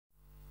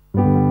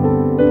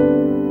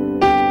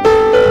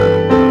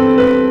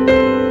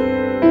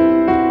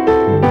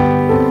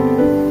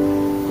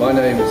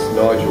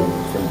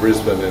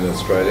Brisbane in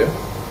Australia.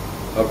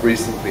 I've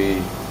recently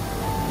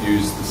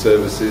used the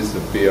services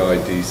of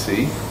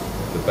BIDC,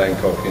 the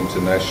Bangkok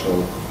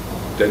International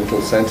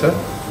Dental Center,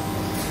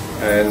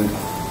 and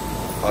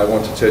I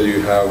want to tell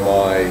you how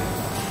my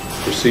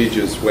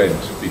procedures went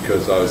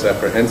because I was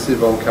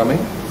apprehensive on coming.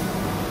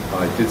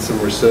 I did some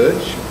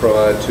research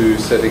prior to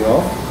setting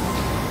off,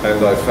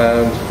 and I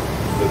found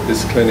that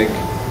this clinic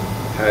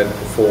had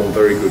performed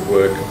very good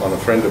work on a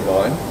friend of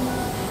mine.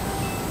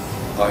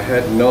 I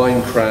had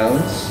 9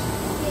 crowns,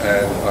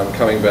 and I'm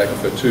coming back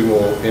for 2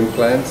 more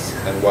implants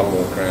and 1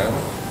 more crown.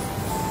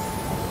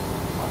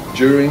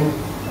 During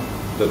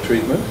the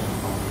treatment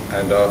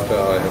and after,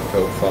 I have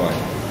felt fine.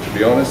 To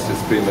be honest,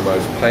 it's been the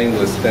most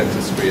painless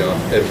dentistry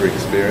I've ever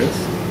experienced.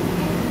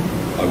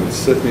 I would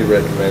certainly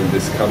recommend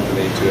this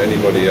company to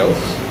anybody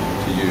else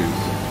to use.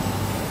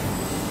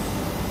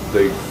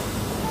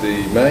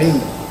 The main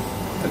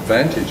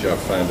advantage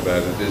I've found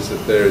about it is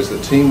that there is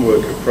a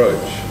teamwork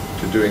approach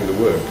to doing the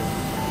work.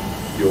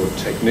 Your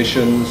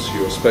technicians,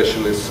 your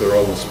specialists are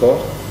on the spot,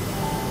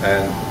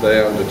 and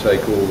they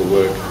undertake all the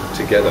work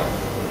together.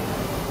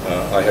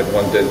 I had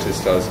one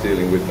dentist I was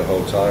dealing with the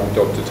whole time,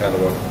 Dr.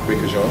 Tanawat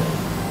Wikajon,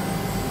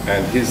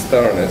 and his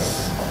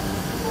thoroughness,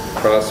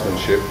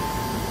 craftsmanship,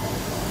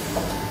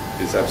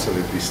 is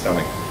absolutely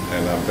stunning,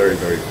 and I'm very,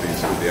 very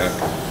pleased with the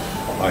outcome.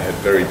 I had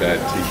very bad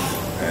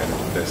teeth, and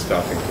they're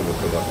starting to look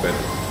a lot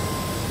better.